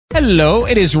Hello,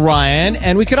 it is Ryan,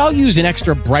 and we could all use an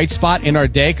extra bright spot in our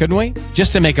day, couldn't we?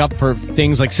 Just to make up for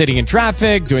things like sitting in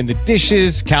traffic, doing the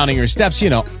dishes, counting your steps,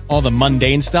 all the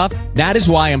mundane stuff. That is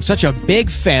why I'm such a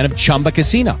big fan of Chumba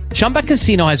Casino. Chumba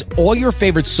Casino has all your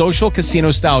favorite social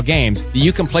casino-style games that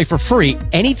you can play for free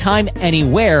anytime,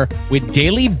 anywhere with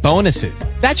daily bonuses.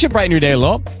 That should brighten your day a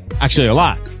little. Actually, a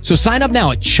lot. So sign up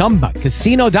now at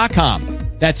ChumbaCasino.com.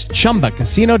 That's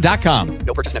ChumbaCasino.com.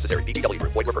 No purchase necessary. VGW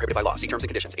Group. Void where prohibited by law. See terms and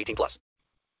conditions. 18+.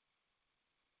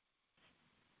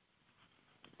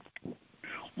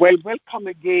 Well, welcome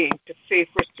again to Faith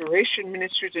Restoration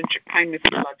Ministries and Shekinah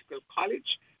Theological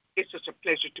College. It's such a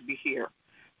pleasure to be here.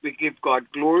 We give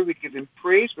God glory. We give Him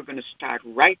praise. We're going to start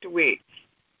right away.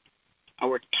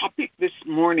 Our topic this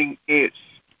morning is,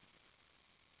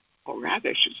 or rather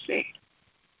I should say,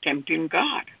 tempting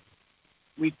God.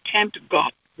 We tempt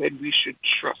God when we should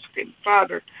trust Him.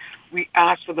 Father, we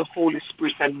ask for the Holy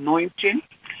Spirit's anointing.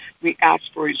 We ask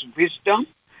for His wisdom.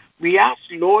 We ask,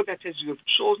 Lord, that as you have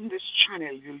chosen this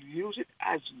channel, you'll use it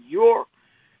as your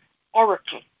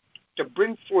oracle to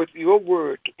bring forth your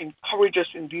word, to encourage us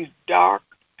in these dark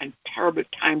and terrible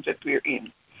times that we're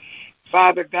in.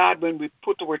 Father God, when we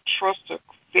put our trust or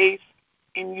faith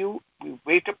in you, we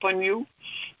wait upon you,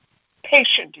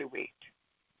 patiently wait.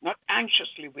 Not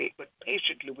anxiously wait, but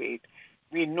patiently wait.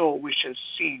 We know we shall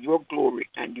see your glory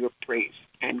and your praise,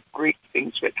 and great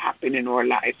things will happen in our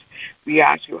lives. We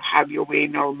ask you, have your way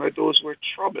now. Remember those who are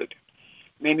troubled.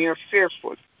 Many are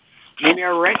fearful. Many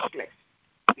are restless,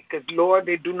 because, Lord,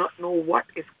 they do not know what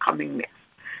is coming next.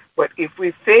 But if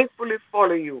we faithfully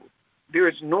follow you, there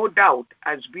is no doubt,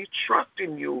 as we trust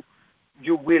in you,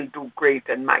 you will do great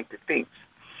and mighty things.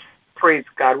 Praise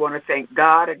God. I want to thank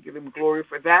God and give him glory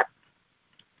for that,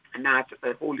 and ask that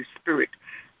the Holy Spirit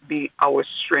be our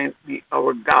strength, be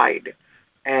our guide,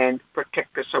 and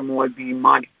protect us from all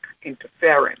demonic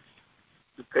interference,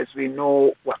 because we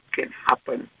know what can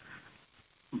happen.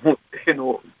 The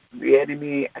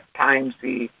enemy at times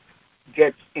he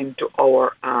gets into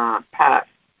our path,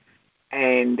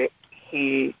 and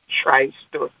he tries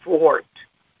to thwart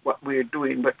what we're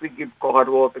doing, but we give God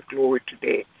all the glory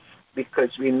today,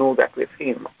 because we know that with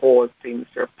him all things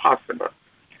are possible.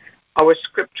 Our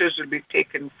scriptures will be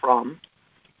taken from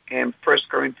 1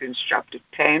 Corinthians chapter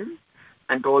 10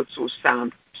 and also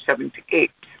Psalm 78.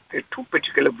 There are two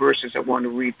particular verses I want to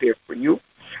read there for you.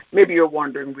 Maybe you're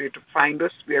wondering where to find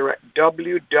us. We're at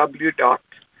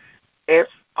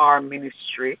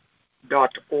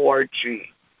www.frministry.org.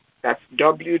 That's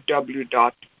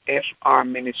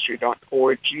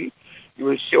www.frministry.org. You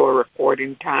will see our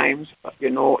recording times.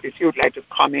 If you would like to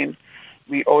come in,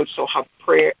 we also have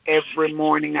prayer every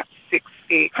morning at 6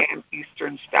 a.m.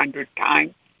 Eastern Standard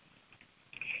Time.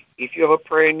 If you have a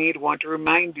prayer need, I want to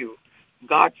remind you,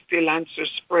 God still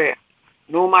answers prayer.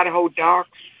 No matter how dark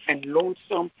and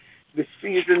lonesome the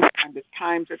seasons and the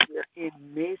times that we are in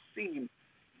may seem,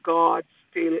 God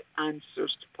still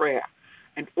answers prayer.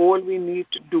 And all we need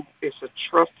to do is to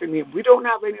trust in him. We don't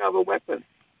have any other weapon.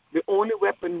 The only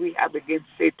weapon we have against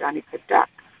satanic attack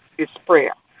is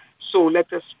prayer. So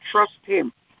let us trust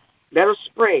him. Let us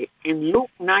pray. In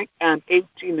Luke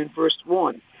 9:18 and verse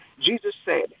 1, Jesus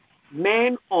said,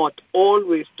 men ought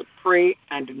always to pray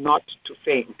and not to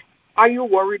faint. Are you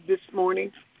worried this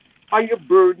morning? Are you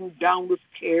burdened down with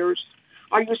cares?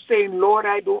 Are you saying, Lord,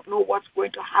 I don't know what's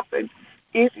going to happen?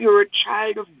 If you're a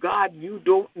child of God, you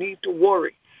don't need to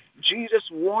worry. Jesus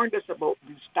warned us about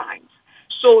these times.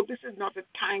 So this is not a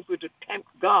time for you to tempt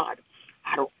God.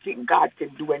 I don't think God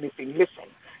can do anything. Listen,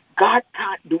 God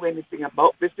can't do anything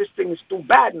about this. This thing is too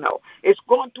bad now. It's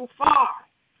gone too far.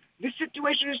 This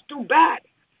situation is too bad.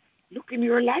 Look in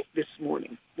your life this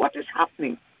morning. What is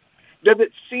happening? Does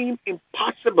it seem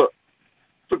impossible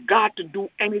for God to do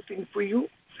anything for you?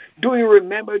 Do you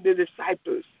remember the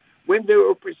disciples when they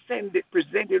were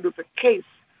presented with a case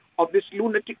of this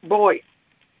lunatic boy?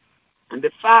 And the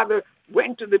Father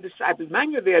went to the disciples.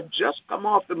 Mind you, they had just come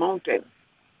off the mountain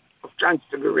of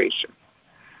Transfiguration,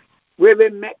 where they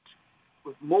met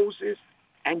with Moses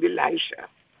and Elijah.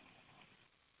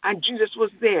 And Jesus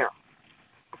was there,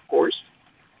 of course.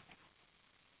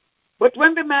 But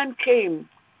when the man came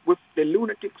with the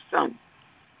lunatic son,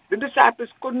 the disciples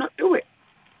could not do it.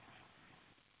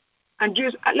 And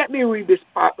Jesus, let me read this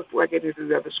part before I get into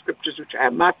the other scriptures, which I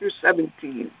have Matthew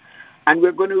 17, and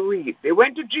we're going to read. They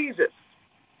went to Jesus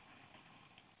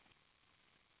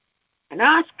and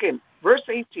asked him, verse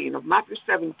 18 of Matthew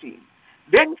 17,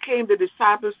 then came the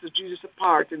disciples to Jesus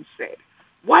apart and said,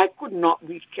 why could not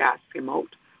we cast him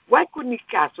out? Why couldn't he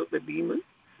cast out the demon?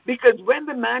 Because when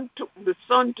the man took the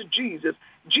son to Jesus,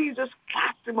 Jesus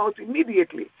cast him out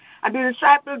immediately. And the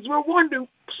disciples were wondering,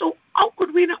 so how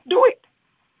could we not do it?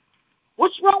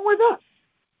 What's wrong with us?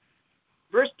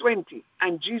 Verse 20,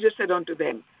 and Jesus said unto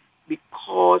them,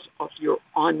 because of your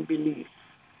unbelief.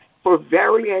 For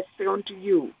verily I say unto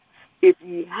you, if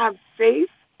ye have faith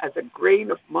as a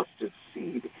grain of mustard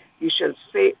seed, ye shall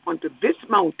say unto this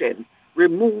mountain,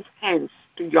 remove hence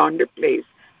to yonder place,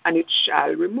 and it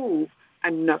shall remove,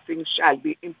 and nothing shall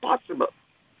be impossible.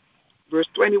 Verse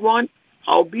 21,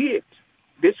 howbeit,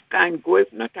 this kind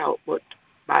goeth not out but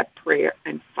by prayer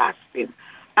and fasting.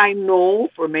 I know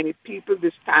for many people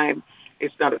this time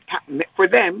it's not a time. For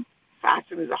them,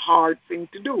 fasting is a hard thing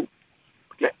to do.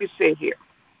 But let me say here,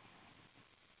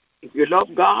 if you love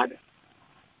God,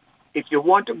 if you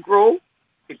want to grow,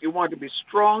 if you want to be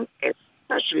strong,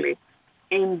 especially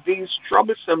in these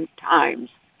troublesome times,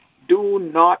 do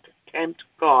not tempt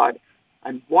God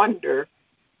and wonder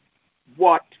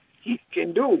what he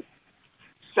can do.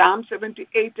 Psalm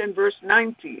 78 and verse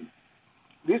 19.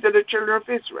 These are the children of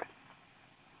Israel.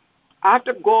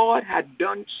 After God had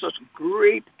done such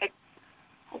great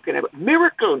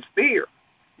miracles there,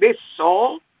 they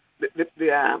saw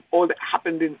all that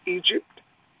happened in Egypt.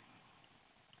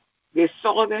 They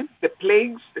saw them, the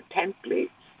plagues, the 10 plagues.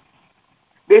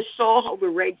 They saw how the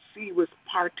Red Sea was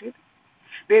parted.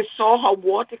 They saw how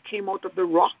water came out of the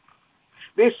rock.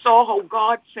 They saw how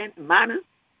God sent manna.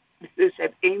 They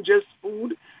said angels'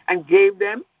 food and gave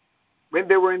them when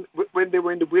they were in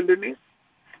the wilderness.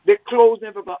 Their clothes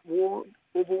never got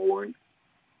overworn.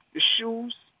 The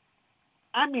shoes.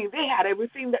 I mean, they had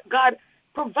everything that God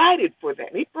provided for them.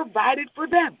 He provided for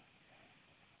them.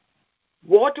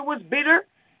 Water was bitter.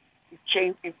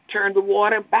 It turned the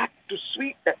water back to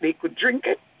sweet that they could drink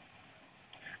it.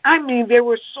 I mean, there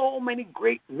were so many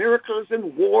great miracles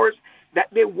and wars that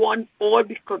they won all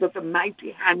because of the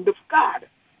mighty hand of God.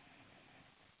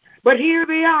 But here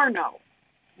they are now.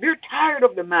 They're tired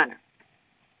of the manna.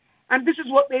 And this is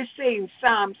what they say in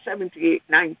Psalm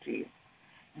 78:19.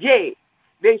 Yea,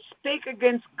 they spake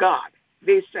against God.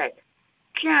 They said,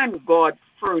 can God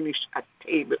furnish a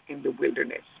table in the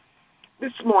wilderness?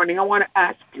 This morning I want to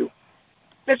ask you.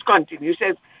 Let's continue. It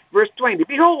says, verse 20,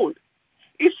 behold,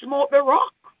 he smote the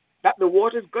rock, that the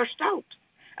waters gushed out,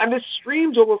 and the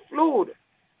streams overflowed.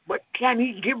 But can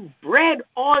he give bread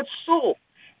also?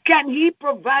 Can he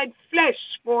provide flesh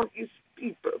for his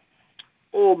people?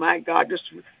 Oh my God,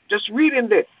 just reading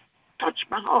this touched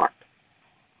my heart.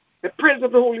 The presence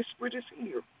of the Holy Spirit is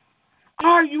here.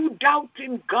 Are you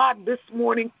doubting God this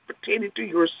morning pertaining to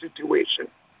your situation?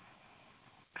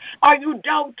 Are you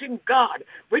doubting God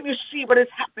when you see what is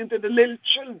happening to the little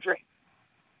children?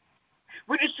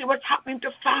 When you see what's happening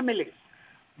to families,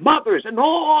 mothers, and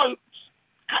all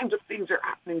kinds of things are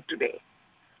happening today?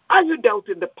 Are you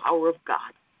doubting the power of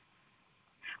God?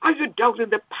 Are you doubting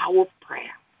the power of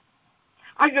prayer?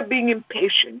 Are you being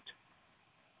impatient?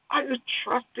 Are you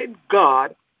trusting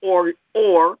God or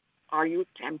are you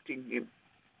tempting him?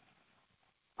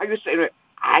 Are you saying,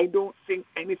 I don't think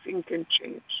anything can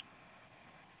change?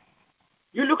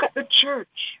 You look at the church.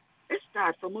 Let's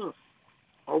start from us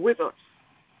or with us.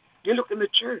 You look in the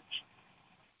church.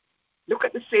 Look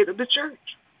at the state of the church.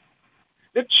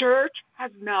 The church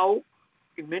has now,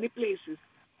 in many places,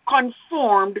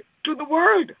 conformed to the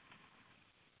world.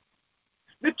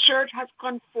 The church has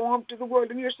conformed to the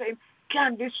world. And you're saying,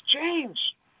 can this change?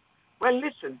 Well,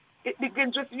 listen, it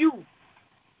begins with you.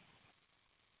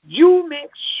 You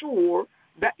make sure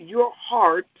that your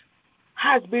heart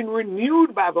has been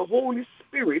renewed by the Holy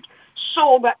Spirit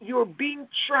so that you're being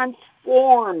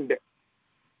transformed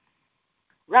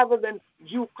rather than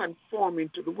you conforming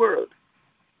to the world.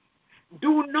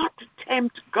 Do not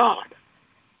tempt God.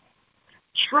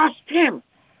 Trust him.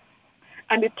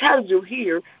 And it tells you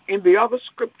here in the other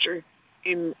scripture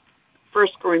in 1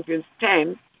 Corinthians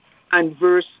 10 and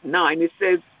verse 9, it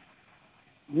says,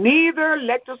 neither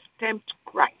let us tempt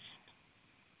Christ,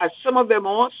 as some of them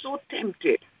also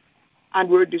tempted and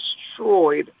were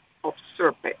destroyed of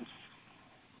serpents.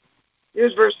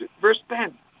 Here's verse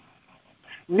 10.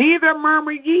 Neither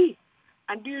murmur ye.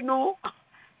 And do you know,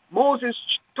 Moses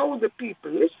told the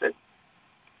people, listen,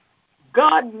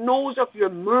 God knows of your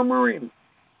murmuring.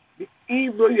 The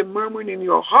evil you're murmuring in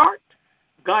your heart,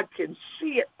 God can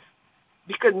see it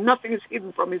because nothing is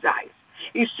hidden from his eyes.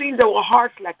 He sees our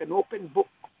hearts like an open book.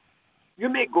 You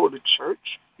may go to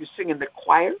church, you sing in the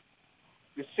choir,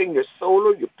 you sing your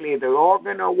solo, you play the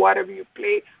organ or whatever you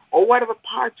play, or whatever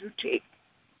part you take.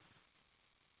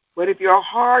 But if your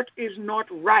heart is not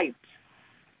right,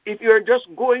 if you're just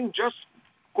going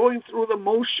through the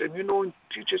motion, you know, in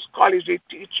teachers' college they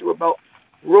teach you about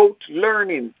rote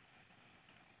learning.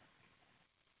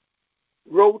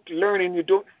 rote learning. You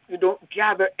don't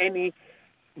gather any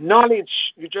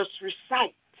knowledge. You just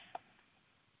recite.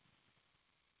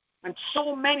 And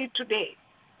so many today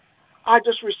are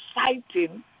just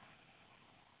reciting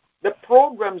the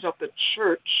programs of the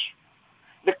church,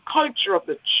 the culture of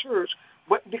the church,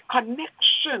 but the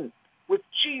connection with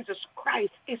Jesus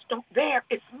Christ is not there.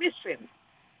 It's missing.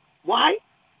 Why?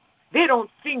 They don't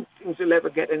think things will ever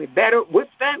get any better with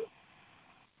them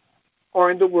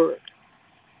or in the world.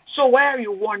 So why are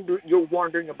you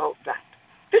wondering about that?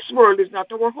 This world is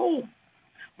not our home.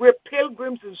 We're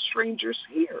pilgrims and strangers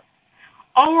here.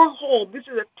 Our home, this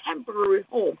is a temporary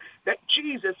home that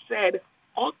Jesus said,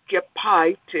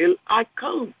 occupy till I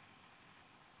come.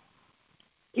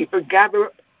 People gather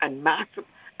and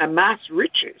amass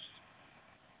riches,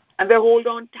 and they hold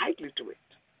on tightly to it.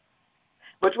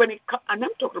 But when and I'm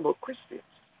talking about Christians,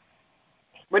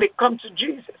 when it comes to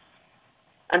Jesus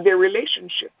and their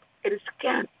relationship, it is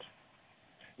scant.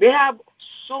 They have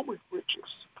so much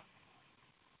riches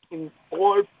in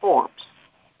all forms.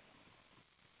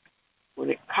 When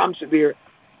it comes to their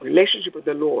relationship with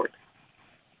the Lord,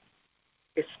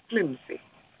 it's flimsy.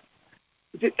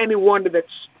 Is it any wonder that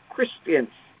Christians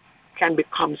can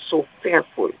become so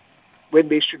fearful when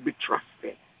they should be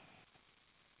trusting?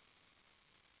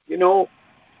 You know,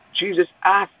 Jesus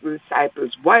asked the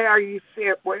disciples, "Why are you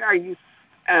fearful? Why are you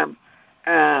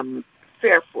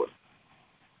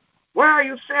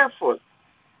fearful?"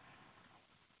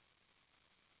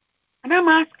 And I'm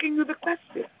asking you the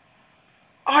question.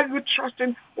 Are you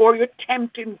trusting or you're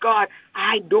tempting God?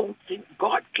 I don't think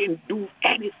God can do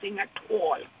anything at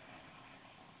all.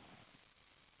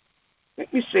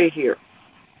 Let me say here,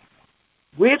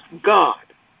 with God,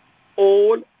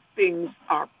 all things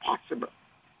are possible.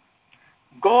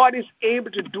 God is able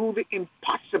to do the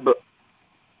impossible.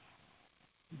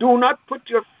 Do not put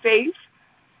your faith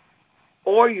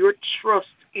or your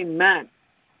trust in man.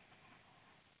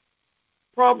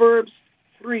 Proverbs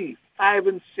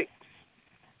 3:5-6.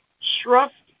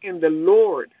 Trust in the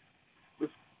Lord with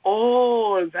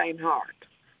all thine heart.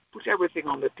 Put everything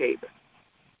on the table.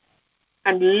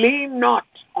 And lean not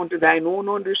unto thine own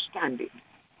understanding.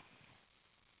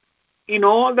 In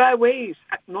all thy ways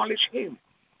acknowledge him,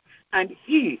 and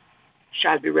he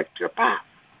shall direct your path.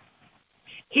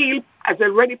 He has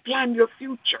already planned your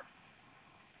future.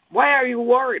 Why are you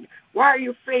worried? Why are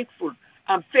you fearful?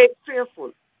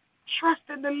 Fearful. Trust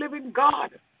in the living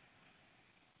God.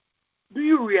 Do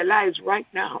you realize right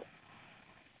now?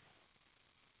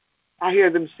 I hear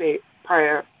them say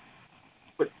prayer,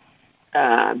 but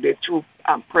they threw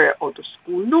prayer out of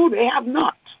school. No, they have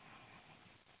not.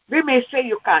 They may say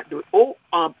you can't do it,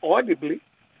 audibly,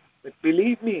 but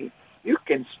believe me, you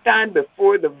can stand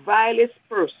before the vilest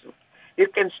person. You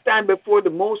can stand before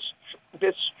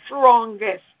the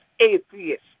strongest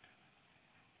atheist.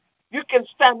 You can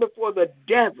stand before the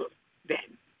devil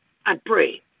then and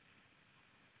pray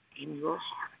in your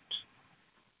heart.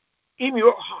 In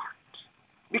your heart.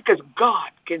 Because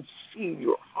God can see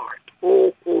your heart.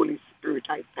 Oh, Holy Spirit,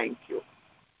 I thank you.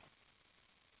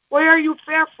 Why are you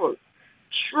fearful?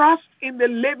 Trust in the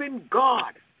living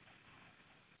God.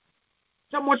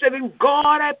 Someone said, in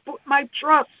God I put my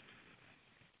trust,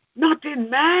 not in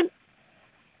man.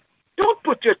 Don't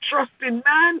put your trust in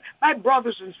man, my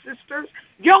brothers and sisters.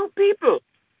 Young people,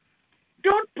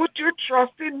 don't put your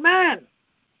trust in man.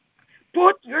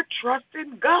 Put your trust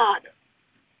in God.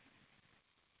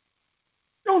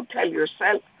 Don't tell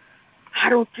yourself, I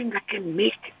don't think I can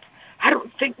make it. I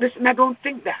don't think this and I don't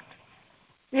think that.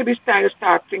 Maybe it's time to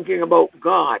start thinking about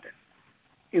God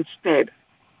instead.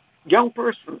 Young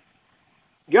person,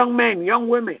 young men, young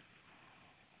women,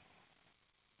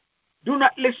 do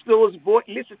not listen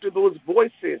to those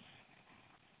voices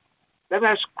that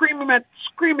are screaming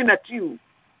at you,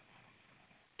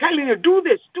 telling you, do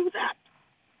this, do that.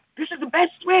 This is the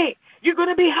best way. You're going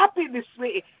to be happy this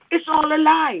way. It's all a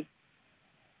lie.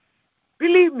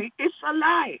 Believe me, it's a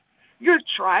lie. You'll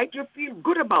try to feel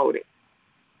good about it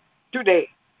today.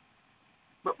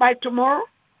 But by tomorrow,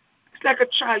 it's like a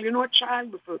child. You know a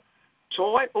child with a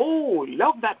toy? Oh,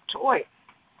 love that toy.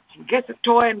 He gets a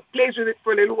toy and plays with it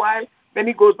for a little while. Then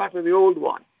he goes back to the old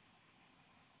one.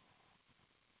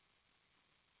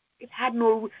 It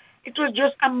was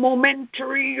just a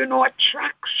momentary,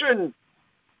 attraction.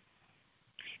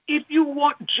 If you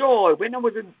want joy, when I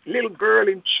was a little girl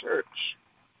in church,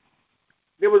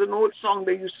 there was an old song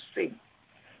they used to sing.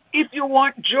 If you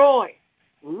want joy,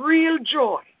 real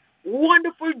joy,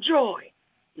 wonderful joy,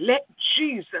 let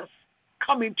Jesus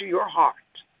come into your heart.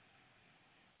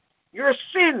 Your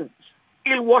sins,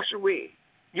 he'll wash away.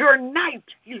 Your night,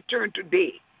 he'll turn to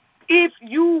day. If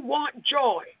you want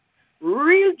joy,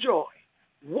 real joy,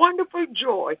 wonderful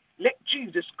joy, let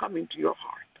Jesus come into your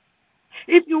heart.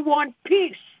 If you want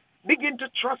peace, begin to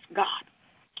trust God.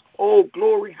 Oh,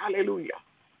 glory, hallelujah.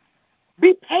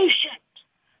 Be patient.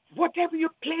 Whatever you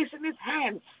place in his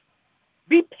hands,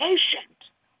 be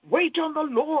patient. Wait on the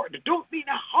Lord. Don't be in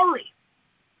a hurry.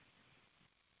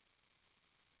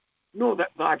 Know that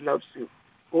God loves you.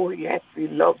 Oh, yes, he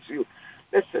loves you.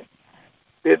 Listen,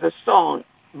 there's a song.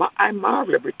 I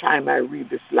marvel every time I read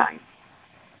this line.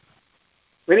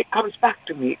 When it comes back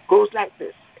to me, it goes like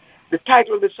this. The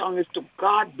title of the song is To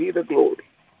God Be the Glory.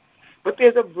 But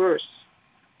there's a verse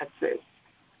that says,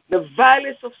 the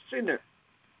vilest of sinner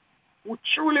who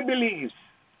truly believes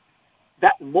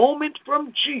that moment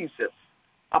from Jesus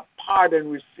a pardon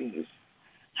receives.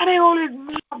 And I always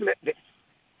marvel at this.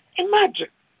 Imagine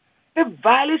the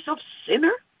vilest of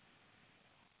sinner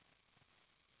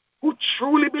who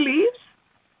truly believes.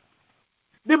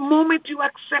 The moment you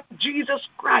accept Jesus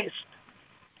Christ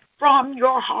from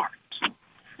your heart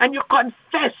and you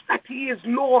confess that he is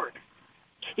Lord,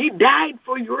 he died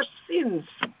for your sins,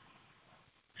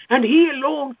 and he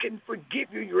alone can forgive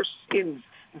you your sins.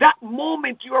 That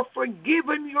moment you are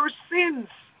forgiven your sins.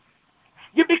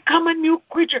 You become a new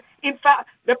creature. In fact,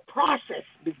 the process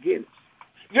begins.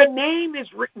 Your name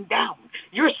is written down.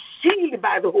 You're sealed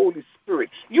by the Holy Spirit.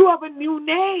 You have a new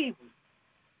name.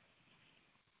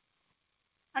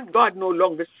 And God no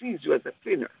longer sees you as a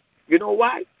sinner. You know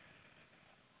why?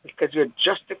 Because you're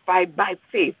justified by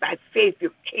faith. By faith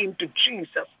you came to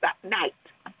Jesus that night.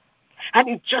 And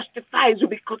he justifies you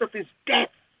because of his death.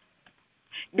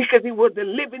 Because he was the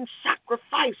living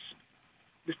sacrifice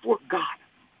before God.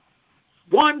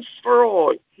 Once for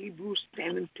all, Hebrews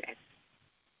 10 and 10.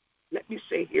 Let me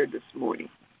say here this morning,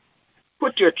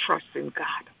 put your trust in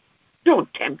God.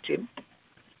 Don't tempt him.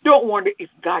 Don't wonder if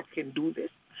God can do this.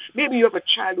 Maybe you have a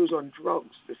child who's on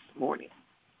drugs this morning.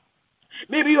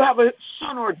 Maybe you have a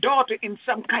son or daughter in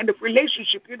some kind of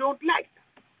relationship you don't like.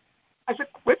 I said,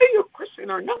 whether you're Christian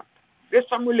or not, there's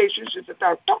some relationships that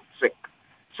are toxic.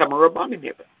 Some are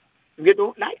abominable. And you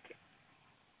don't like it.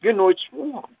 You know it's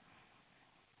wrong.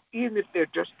 Even if they're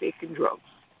just taking drugs.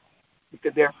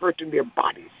 Because they're hurting their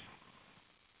bodies.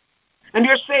 And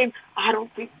you're saying, I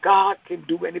don't think God can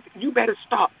do anything. You better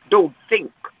stop. Don't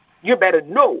think. You better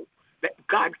know that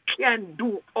God can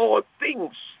do all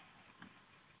things.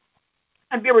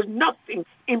 And there is nothing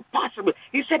impossible.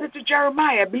 He said it to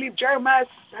Jeremiah. I believe Jeremiah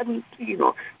 17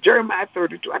 or Jeremiah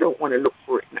 32. I don't want to look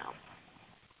for it now.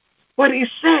 But he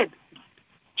said,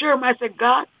 Jeremiah said,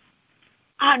 God,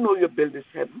 I know you built this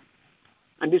heaven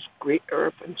and this great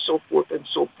earth and so forth and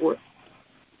so forth.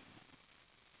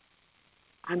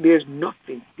 And there's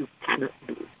nothing you cannot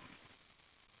do.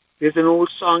 There's an old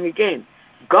song again.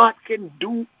 God can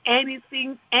do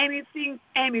anything, anything,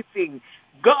 anything.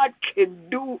 God can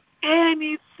do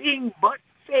anything but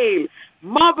fail.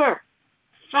 Mother,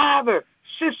 father,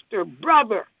 sister,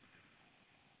 brother.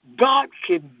 God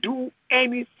can do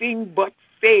anything but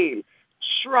fail.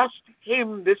 Trust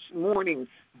him this morning.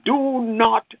 Do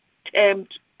not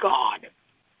tempt God.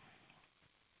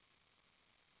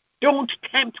 Don't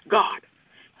tempt God.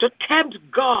 To tempt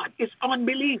God is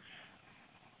unbelief.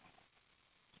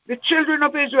 The children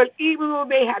of Israel, even though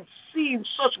they had seen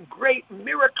such great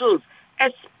miracles,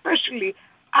 especially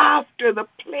after the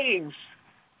plagues,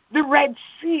 the Red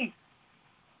Sea,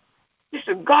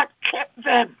 listen, God kept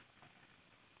them.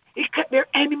 He kept their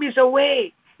enemies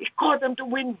away. He caused them to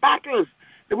win battles.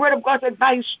 The word of God said,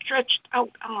 by his stretched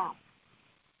out arm.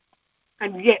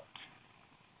 And yet,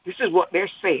 this is what they're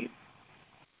saying.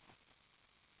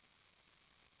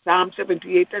 Psalm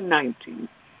 78 and 19.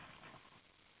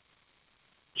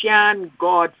 Can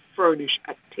God furnish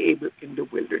a table in the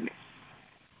wilderness?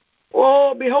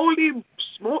 Oh, behold, he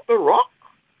smote the rock,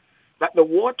 that the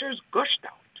waters gushed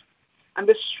out, and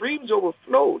the streams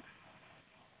overflowed.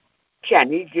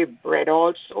 Can he give bread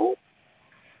also?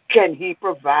 Can he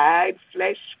provide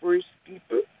flesh for his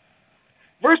people?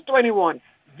 Verse 21,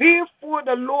 therefore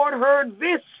the Lord heard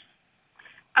this,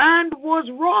 and was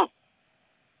wroth.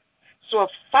 So a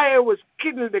fire was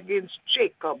kindled against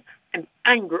Jacob, and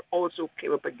anger also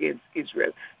came up against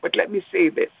Israel. But let me say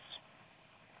this.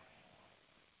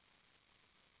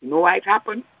 You know why it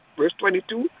happened? Verse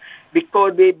 22,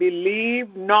 because they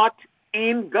believed not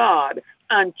in God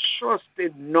and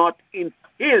trusted not in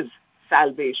his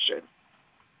salvation.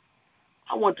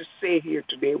 I want to say here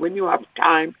today, when you have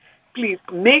time, please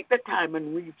make the time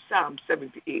and read Psalm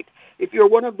 78. If you're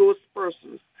one of those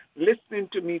persons listening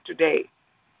to me today,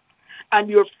 and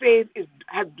your faith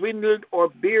has dwindled or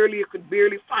you could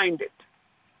barely find it,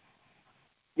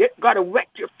 you got to wet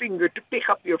your finger to pick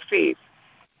up your faith.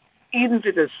 even if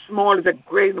it is small as a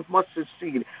grain of mustard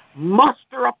seed.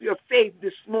 Muster up your faith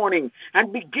this morning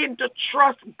and begin to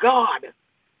trust God.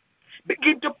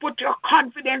 Begin to put your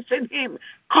confidence in Him.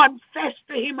 Confess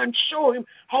to Him and show Him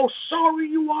how sorry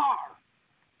you are.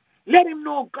 Let Him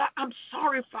know, God, I'm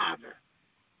sorry, Father.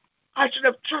 I should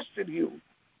have trusted you.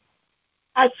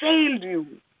 I failed you.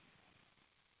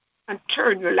 And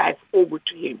turn your life over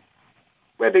to Him.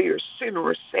 Whether you're a sinner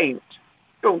or a saint,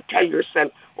 don't tell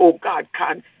yourself, oh, God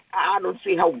can't. I don't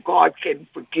see how God can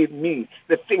forgive me,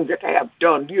 the things that I have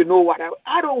done. Do you know what?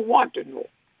 I don't want to know.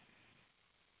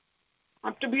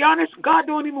 And to be honest, God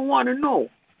don't even want to know.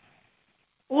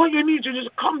 All you need to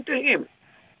just come to Him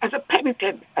as a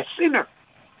penitent, a sinner,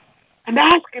 and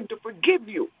ask Him to forgive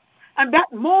you. And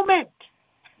that moment,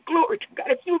 glory to God,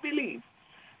 if you believe,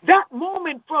 that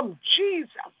moment from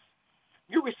Jesus,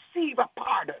 you receive a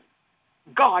pardon.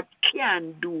 God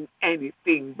can do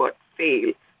anything but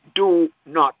fail. Do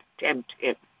not tempt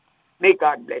Him. May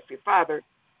God bless you. Father,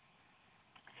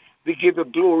 we give you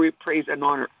glory, praise, and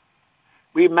honor.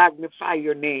 We magnify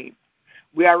your name.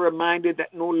 We are reminded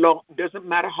that doesn't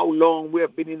matter how long we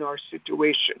have been in our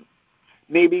situation.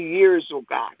 Maybe years, oh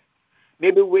God.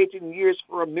 Maybe waiting years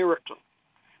for a miracle.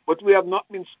 But we have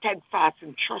not been steadfast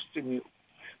in trusting you.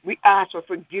 We ask for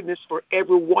forgiveness for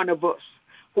every one of us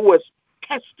who has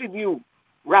tested you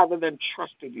rather than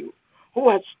trusted you, who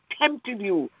has tempted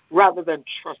you rather than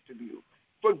trusted you.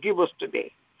 Forgive us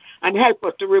today and help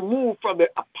us to remove from the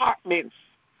apartments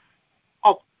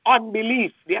of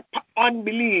unbelief,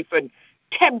 unbelief and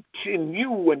tempting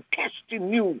you and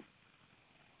testing you.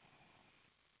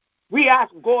 We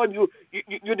ask God you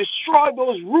destroy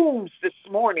those rooms this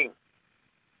morning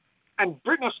and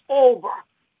bring us over,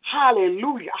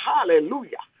 hallelujah,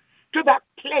 hallelujah, to that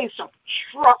place of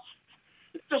trust.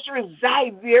 Let us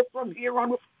reside there from here on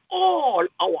with all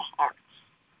our hearts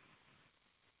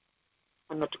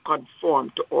and not to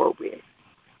conform to our will.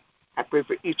 I pray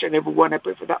for each and every one. I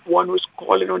pray for that one who's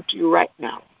calling unto you right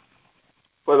now,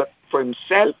 for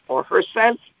himself or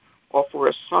herself, or for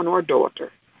a son or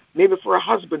daughter, maybe for a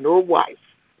husband or wife,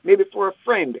 maybe for a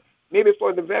friend, maybe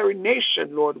for the very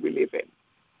nation, Lord, we live in.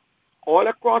 All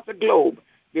across the globe,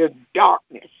 there's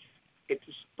darkness. It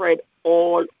is spread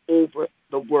all over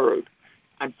the world.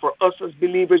 And for us as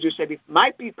believers, you said, if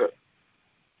my people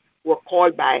who are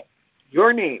called by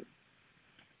your name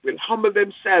will humble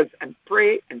themselves and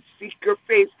pray and seek your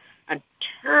face and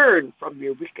turn from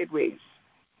their wicked ways,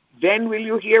 then will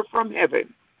you hear from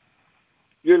heaven.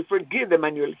 You'll forgive them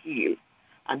and you'll heal.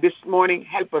 And this morning,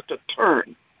 help us to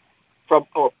turn from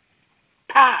our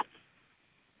path,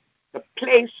 the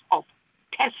place of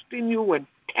testing you and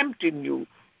tempting you,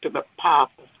 to the path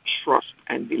of trust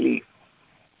and belief,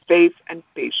 faith and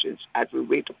patience as we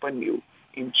wait upon you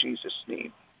in Jesus'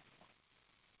 name.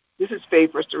 This is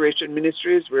Faith Restoration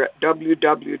Ministries. We're at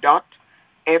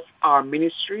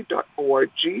www.frministry.org.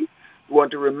 We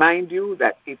want to remind you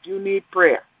that if you need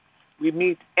prayer, we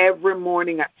meet every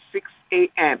morning at 6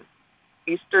 a.m.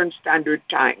 Eastern Standard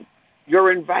Time.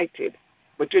 You're invited,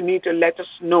 but you need to let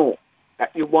us know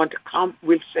that you want to come.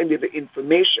 We'll send you the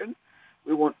information.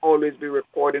 We won't always be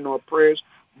recording our prayers,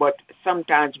 but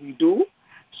sometimes we do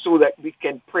so that we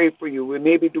can pray for you. We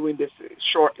may be doing this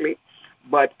shortly,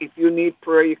 but if you need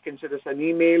prayer, you can send us an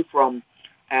email from,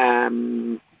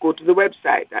 go to the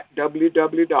website at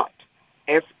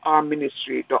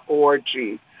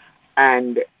www.frministry.org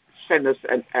and send us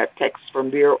a text from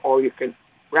there, or you can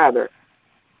rather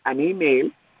an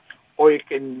email, or you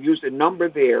can use the number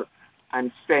there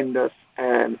and send us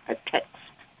a text.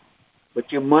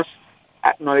 But you must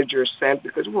acknowledge yourself,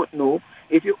 because we won't know.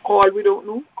 If you call, we don't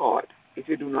know who called. If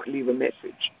you do not leave a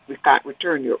message, we can't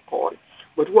return your call.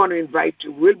 But we want to invite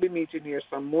you. We'll be meeting here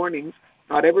some mornings.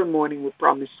 Not every morning, we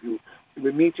promise you.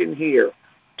 We'll be meeting here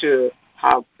to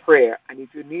have prayer. And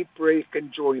if you need prayer, you can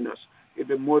join us. We'll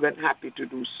be more than happy to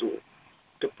do so,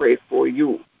 to pray for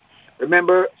you.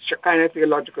 Remember, Shekinah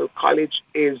Theological College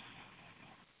is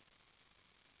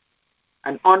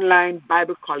an online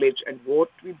Bible college, and what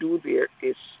we do there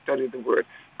is study the Word.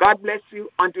 God bless you.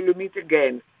 Until we meet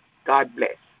again, God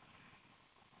bless.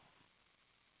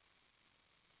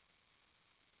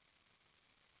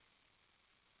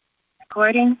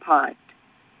 Recording paused.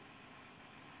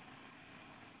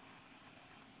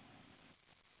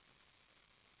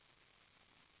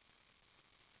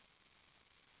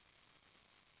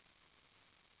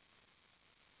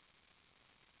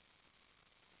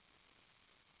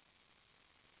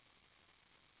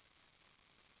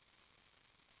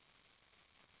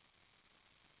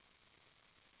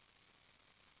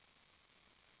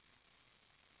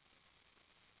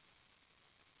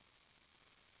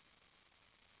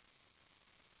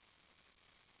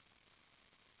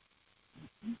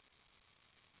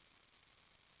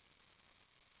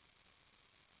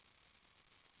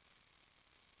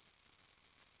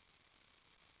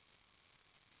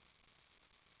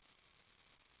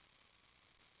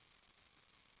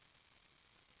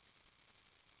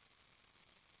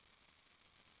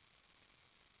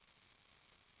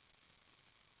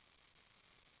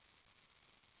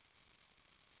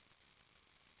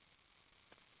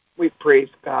 We praise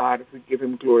God. We give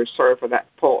him glory. Sorry for that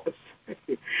pause.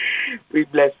 We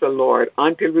bless the Lord.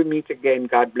 Until we meet again,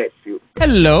 God bless you.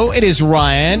 Hello, it is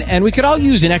Ryan, and we could all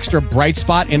use an extra bright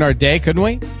spot in our day, couldn't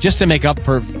we? Just to make up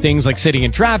for things like sitting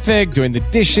in traffic, doing the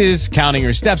dishes, counting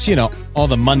your steps, all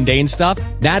the mundane stuff.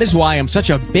 That is why I'm such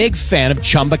a big fan of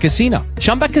Chumba Casino.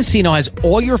 Chumba Casino has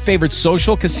all your favorite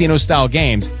social casino-style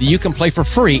games that you can play for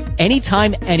free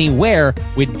anytime, anywhere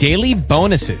with daily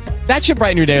bonuses. That should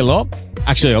brighten your day a little.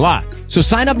 Actually, a lot. So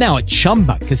sign up now at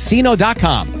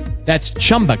ChumbaCasino.com. That's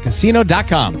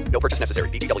ChumbaCasino.com. No purchase necessary.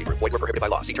 VGW Group. Void where prohibited by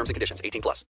law. See terms and conditions. 18+.